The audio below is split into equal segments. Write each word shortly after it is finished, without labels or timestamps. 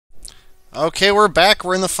Okay, we're back.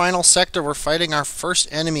 We're in the final sector. We're fighting our first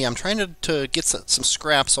enemy. I'm trying to get some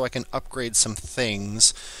scrap so I can upgrade some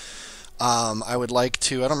things. I would like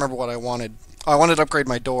to... I don't remember what I wanted. Oh, I wanted to upgrade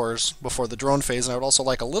my doors before the drone phase, and I would also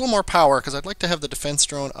like a little more power because I'd like to have the defense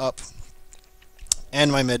drone up and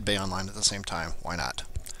my mid bay online at the same time. Why not?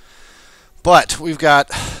 But we've got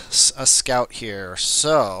a scout here,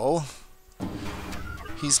 so...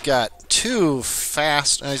 He's got two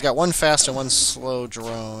fast... he's got one fast and one slow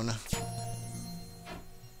drone.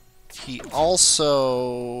 He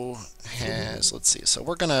also has, let's see, so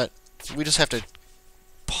we just have to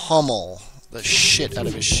pummel the shit out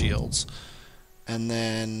of his shields. And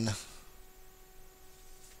then,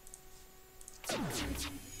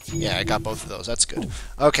 yeah, I got both of those. That's good.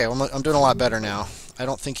 Okay, well, I'm doing a lot better now. I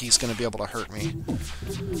don't think he's going to be able to hurt me.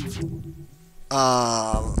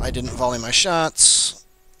 I didn't volley my shots.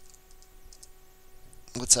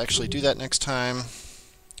 Let's actually do that next time.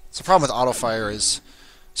 So the problem with auto fire is,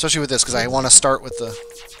 especially with this, because I want to start with the...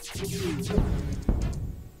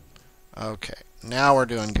 Okay, now we're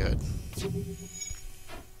doing good.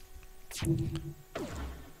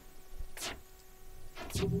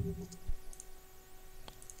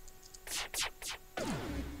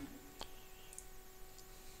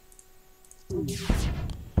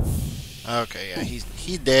 Okay, yeah,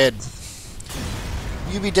 he dead.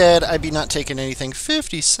 You be dead, I be not taking anything.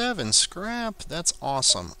 57 scrap, that's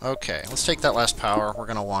awesome. Okay, let's take that last power, we're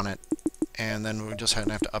gonna want it. And then we're just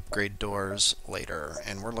gonna have to upgrade doors later,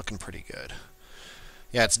 and we're looking pretty good.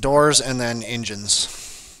 Yeah, it's doors and then engines.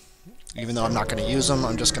 Even though I'm not gonna use them,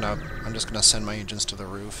 I'm just gonna send my engines to the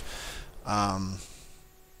roof.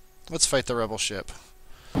 Let's fight the rebel ship.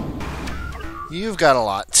 You've got a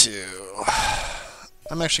lot too.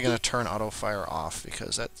 I'm actually going to turn auto fire off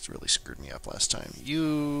because that really screwed me up last time.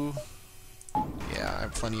 Yeah, I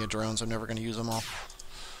have plenty of drones. I'm never going to use them all.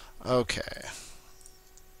 Okay.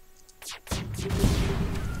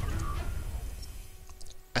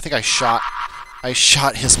 I think I shot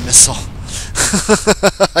his missile.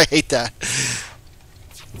 I hate that.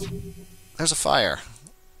 There's a fire.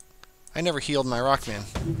 I never healed my Rockman.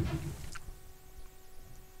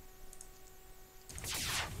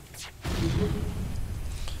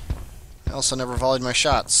 I also never volleyed my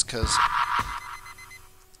shots, because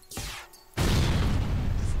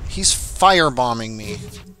he's firebombing me.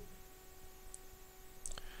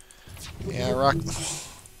 Yeah, rock...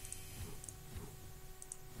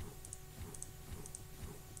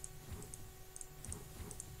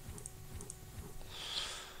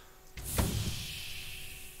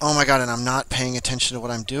 Oh my god, and I'm not paying attention to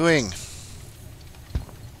what I'm doing.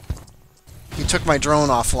 He took my drone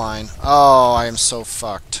offline. Oh, I am so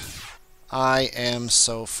fucked. I am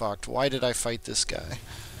so fucked. Why did I fight this guy?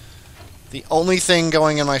 The only thing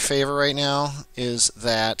going in my favor right now is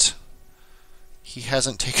that he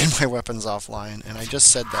hasn't taken my weapons offline, and I just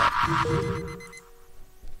said that.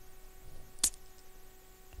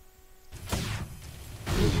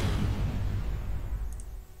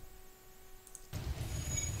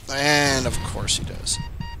 And of course he does.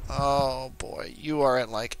 Oh boy, you are at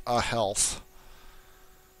like a health.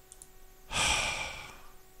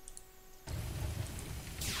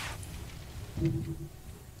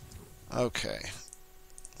 Okay.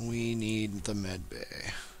 We need the med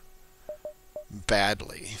bay.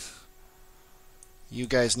 Badly. You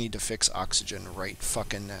guys need to fix oxygen right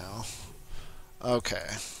fucking now. Okay.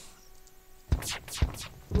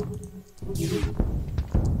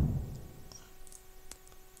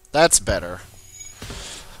 That's better.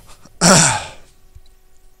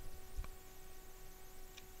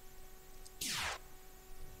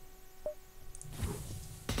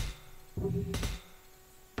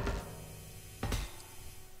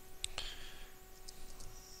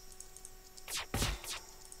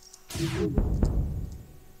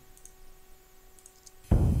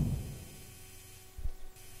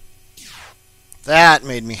 That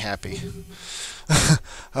made me happy.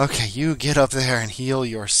 Okay, you get up there and heal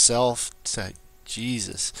yourself to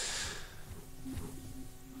Jesus.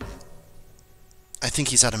 I think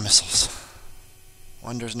he's out of missiles.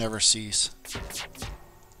 Wonders never cease.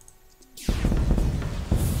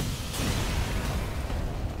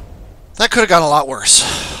 That could have gone a lot worse.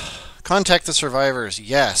 Contact the survivors.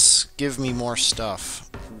 Yes. Give me more stuff.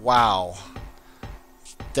 Wow.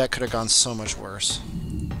 That could have gone so much worse.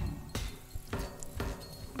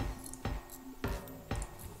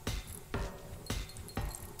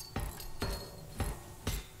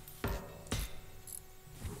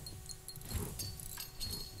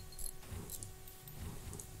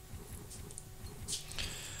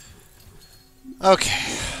 Okay.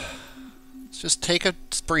 Let's just take a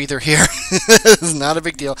breather here. It's not a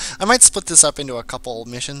big deal. I might split this up into a couple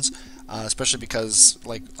missions, especially because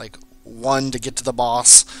like one to get to the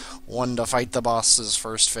boss, one to fight the boss's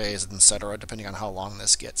first phase, etc. Depending on how long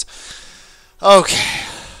this gets. Okay,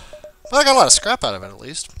 well, I got a lot of scrap out of it at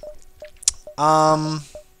least. I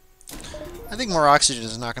think more oxygen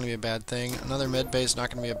is not going to be a bad thing. Another med bay is not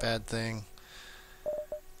going to be a bad thing.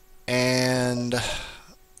 And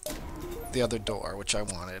the other door, which I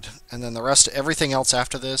wanted. And then the rest, everything else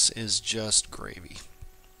after this is just gravy.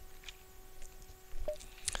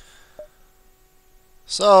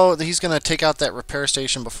 So he's going to take out that repair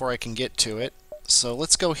station before I can get to it. So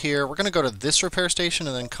let's go here. We're going to go to this repair station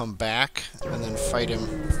and then come back and then fight him.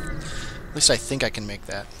 At least I think I can make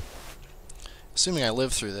that. Assuming I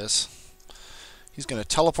live through this. He's going to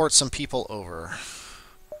teleport some people over.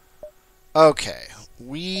 Okay.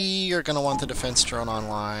 We are going to want the defense drone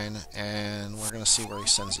online, and we're going to see where he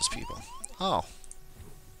sends his people. Oh.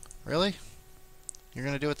 Really? You're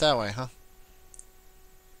going to do it that way, huh?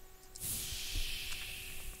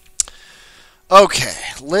 Okay,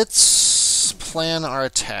 let's plan our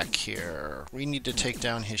attack here. We need to take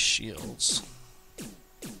down his shields.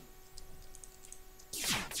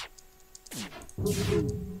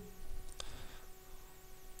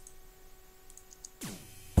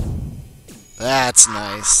 That's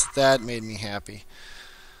nice. That made me happy.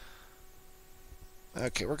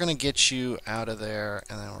 Okay, we're going to get you out of there,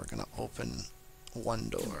 and then we're going to open one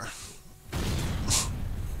door.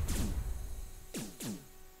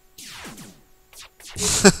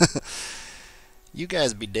 You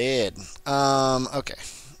guys be dead. Okay.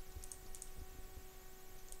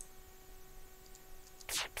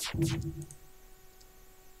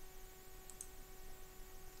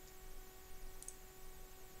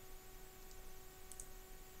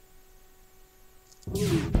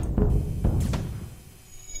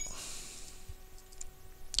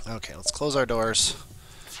 Okay, let's close our doors.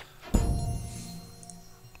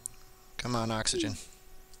 Come on, oxygen.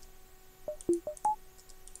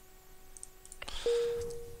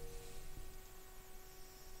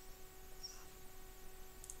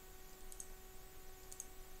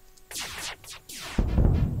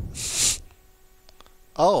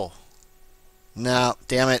 Oh. No,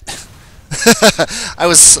 damn it. I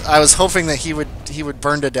was hoping that he would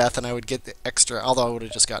burn to death and I would get the extra, although I would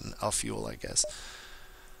have just gotten a fuel, I guess.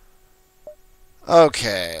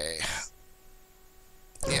 Okay.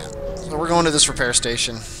 Yeah. So we're going to this repair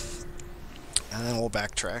station. And then we'll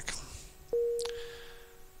backtrack.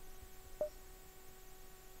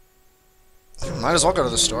 Might as well go to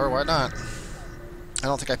the store, why not? I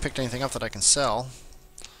don't think I picked anything up that I can sell.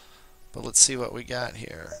 But let's see what we got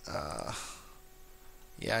here.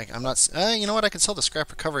 Yeah, I'm not... you know what? I could sell the scrap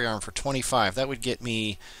recovery arm for 25. That would get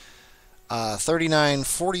me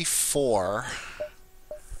 39.44.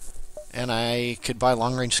 And I could buy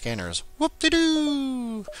long-range scanners.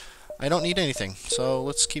 Whoop-de-doo! I don't need anything, so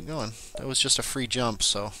let's keep going. That was just a free jump,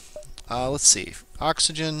 so... let's see.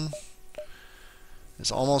 Oxygen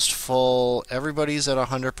is almost full. Everybody's at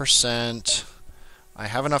 100%. I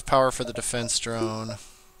have enough power for the defense drone.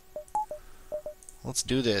 Let's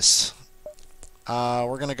do this.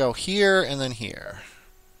 We're going to go here and then here.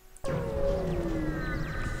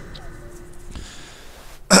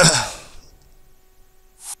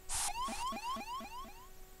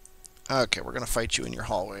 Okay, we're going to fight you in your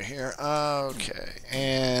hallway here. Okay,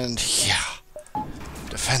 and yeah.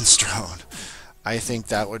 Defense drone. I think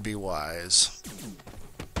that would be wise.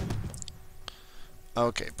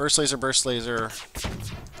 Okay, burst laser, burst laser.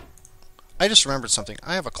 I just remembered something.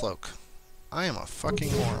 I have a cloak. I am a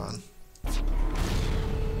fucking moron.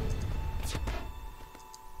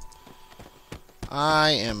 I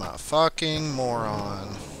am a fucking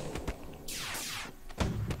moron.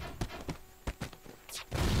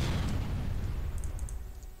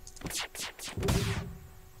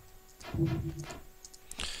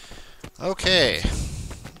 Okay.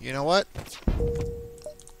 You know what?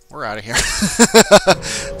 We're out of here.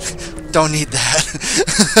 Don't need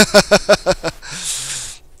that.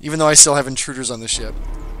 Even though I still have intruders on the ship.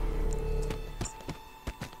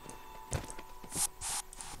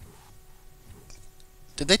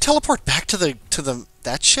 Did they teleport back to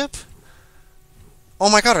that ship?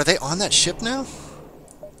 Oh my god, are they on that ship now?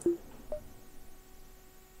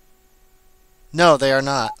 No, they are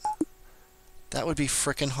not. That would be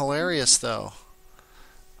frickin' hilarious, though.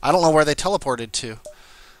 I don't know where they teleported to.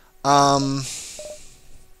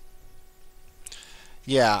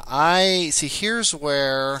 Yeah, see, here's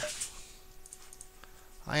where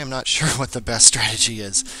I am not sure what the best strategy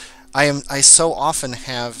is. I so often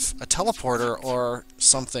have a teleporter or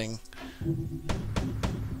something.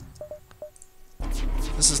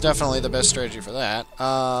 This is definitely the best strategy for that.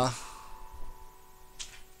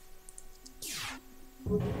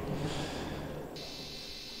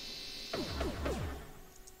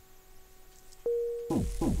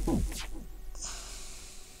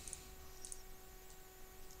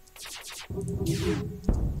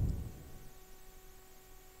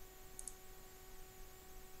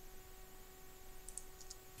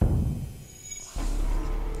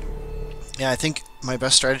 Yeah, I think my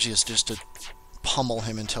best strategy is just to pummel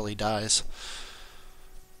him until he dies.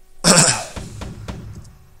 And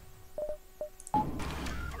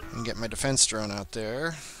get my defense drone out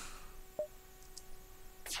there.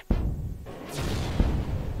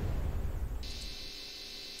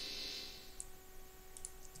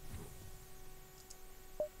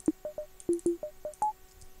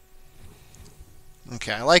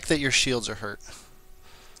 Okay, I like that your shields are hurt.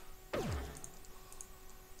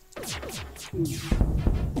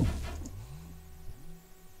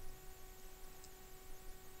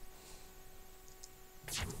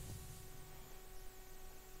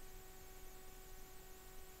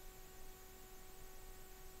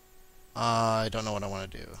 I don't know what I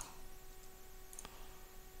want to do.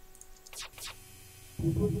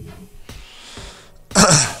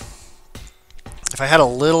 If I had a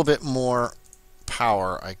little bit more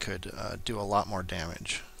power, I could do a lot more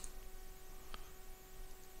damage.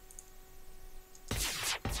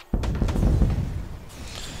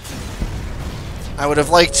 I would have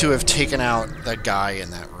liked to have taken out that guy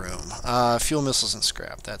in that room. Fuel missiles and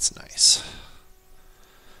scrap, that's nice.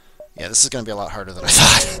 Yeah, this is going to be a lot harder than I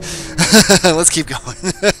thought. Let's keep going.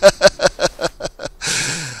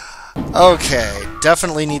 Okay,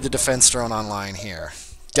 definitely need the defense drone online here.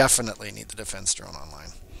 Definitely need the defense drone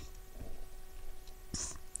online.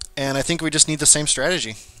 And I think we just need the same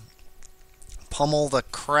strategy. Pummel the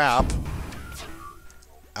crap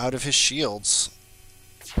out of his shields.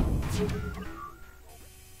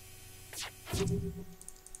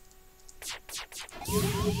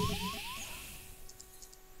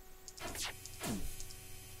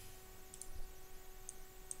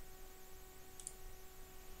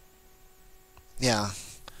 Yeah,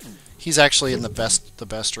 he's actually in the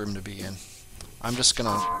best room to be in. I'm just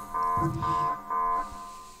gonna.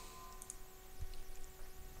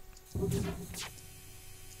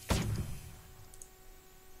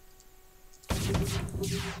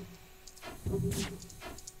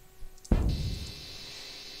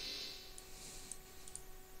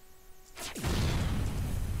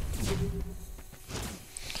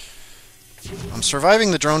 I'm surviving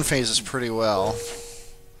the drone phases pretty well.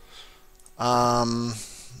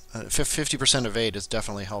 50% evade is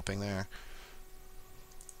definitely helping there.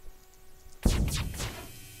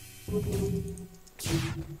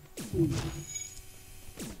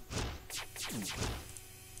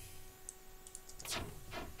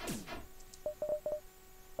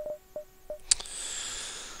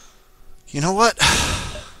 You know what?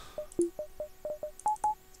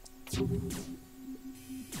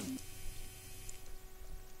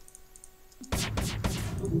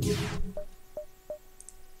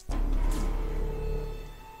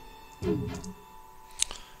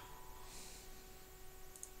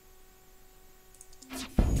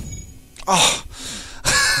 Oh,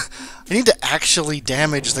 I need to actually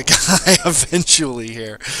damage the guy eventually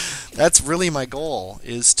here. That's really my goal,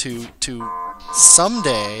 is to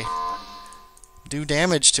someday do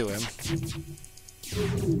damage to him.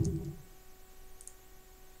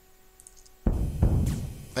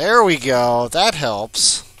 There we go. That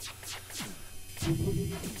helps.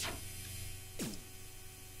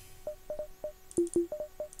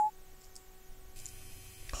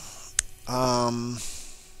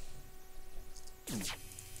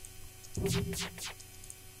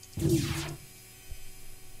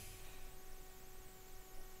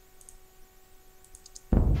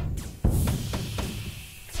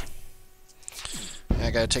 I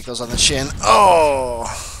gotta take those on the chin. Oh!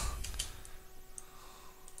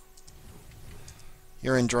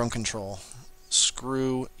 You're in drone control.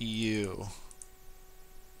 Screw you.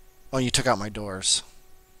 Oh, you took out my doors.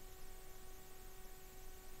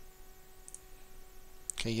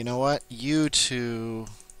 Okay, you know what? You two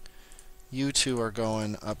are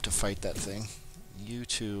going up to fight that thing. You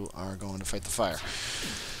two are going to fight the fire.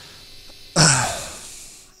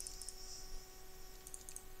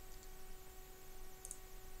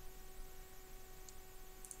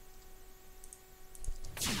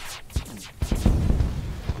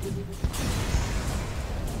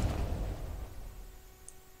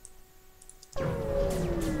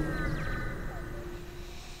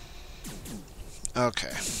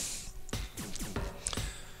 Okay.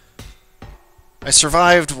 I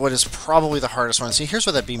survived what is probably the hardest one. See, here's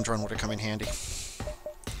where that beam drone would have come in handy.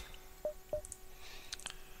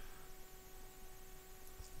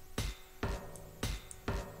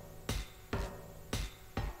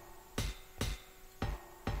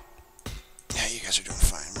 Yeah, you guys are doing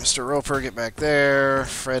fine. Mr. Roper, get back there.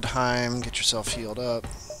 Fredheim, get yourself healed up.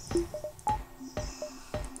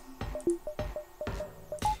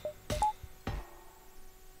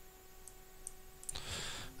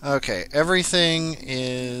 Okay, everything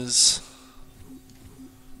is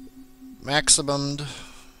maximumed.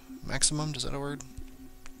 Maximumed, is that a word?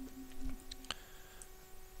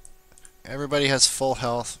 Everybody has full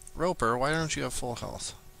health. Roper, why don't you have full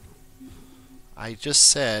health? I just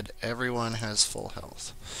said everyone has full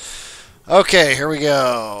health. Okay, here we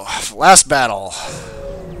go. Last battle.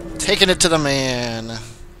 Taking it to the man.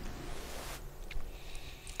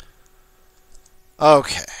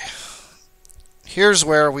 Okay. Here's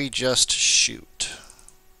where we just shoot.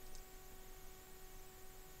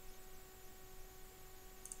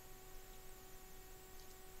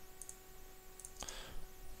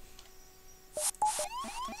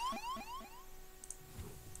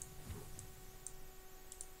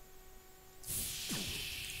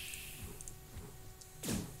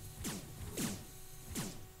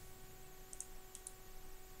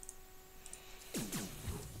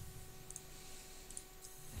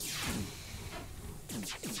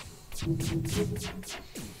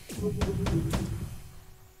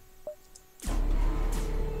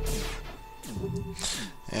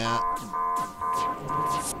 Yeah.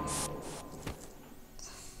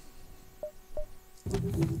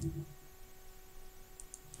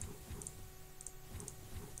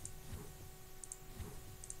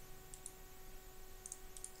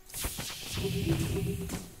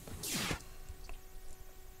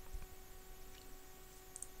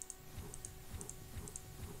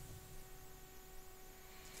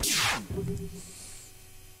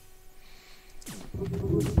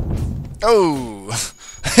 Oh!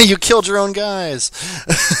 You killed your own guys!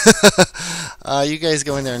 You guys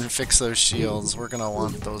go in there and fix those shields. We're gonna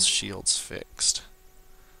want those shields fixed.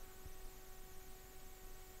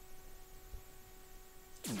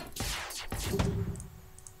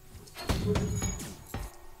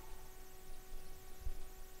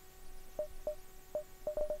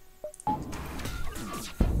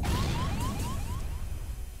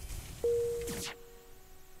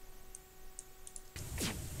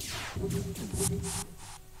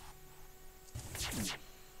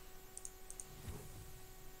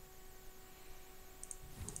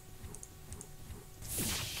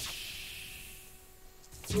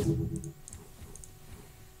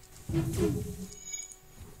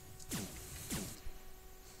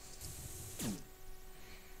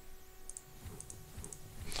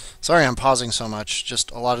 Sorry I'm pausing so much,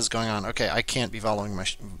 just a lot is going on. Okay, I can't be volleying my...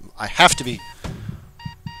 I have to be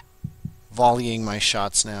volleying my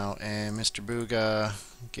shots now. And Mr. Booga,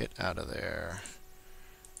 get out of there.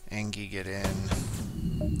 Engie, get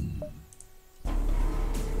in.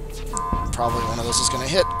 Probably one of those is going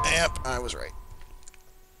to hit. Yep, I was right.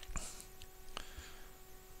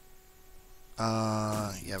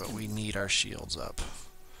 Yeah, but we need our shields up.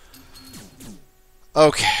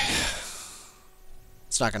 Okay.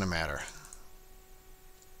 It's not going to matter.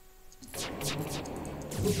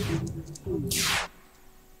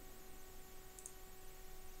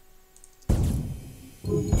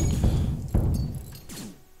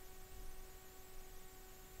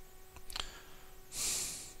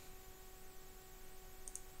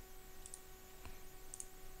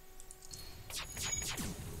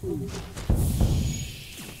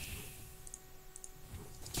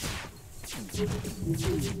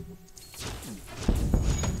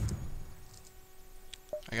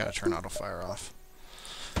 I gotta turn auto fire off.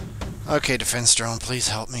 Okay, defense drone, please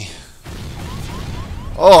help me.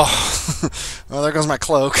 Oh! Well, there goes my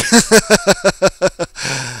cloak.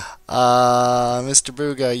 Mr.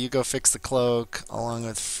 Booga, you go fix the cloak, along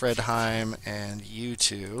with Fredheim and you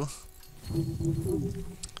two.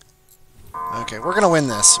 Okay, we're gonna win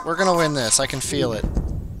this. We're gonna win this. I can feel it.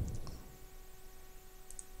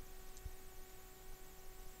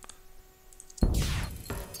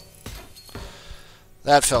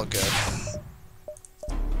 That felt good.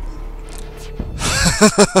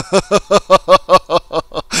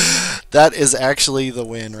 That is actually the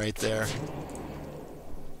win right there.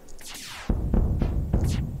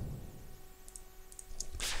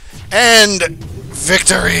 And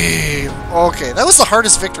victory! Okay, that was the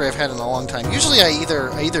hardest victory I've had in a long time. Usually I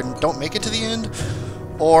either don't make it to the end,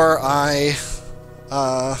 or I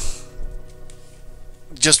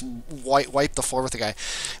just wipe the floor with the guy.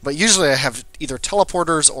 But usually I have either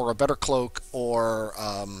teleporters or a better cloak or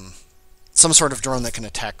some sort of drone that can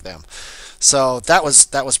attack them. So that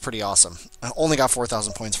was pretty awesome. I only got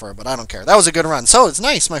 4,000 points for it, but I don't care. That was a good run. So it's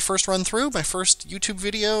nice. My first run through, my first YouTube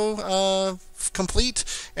video complete,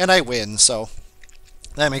 and I win. So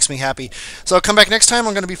that makes me happy. So come back next time.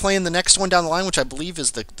 I'm going to be playing the next one down the line, which I believe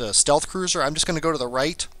is the stealth cruiser. I'm just going to go to the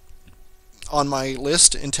right on my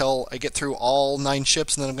list until I get through all 9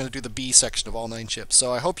 ships, and then I'm going to do the B section of all 9 ships.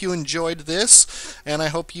 So I hope you enjoyed this, and I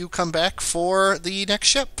hope you come back for the next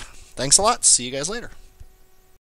ship. Thanks a lot. See you guys later.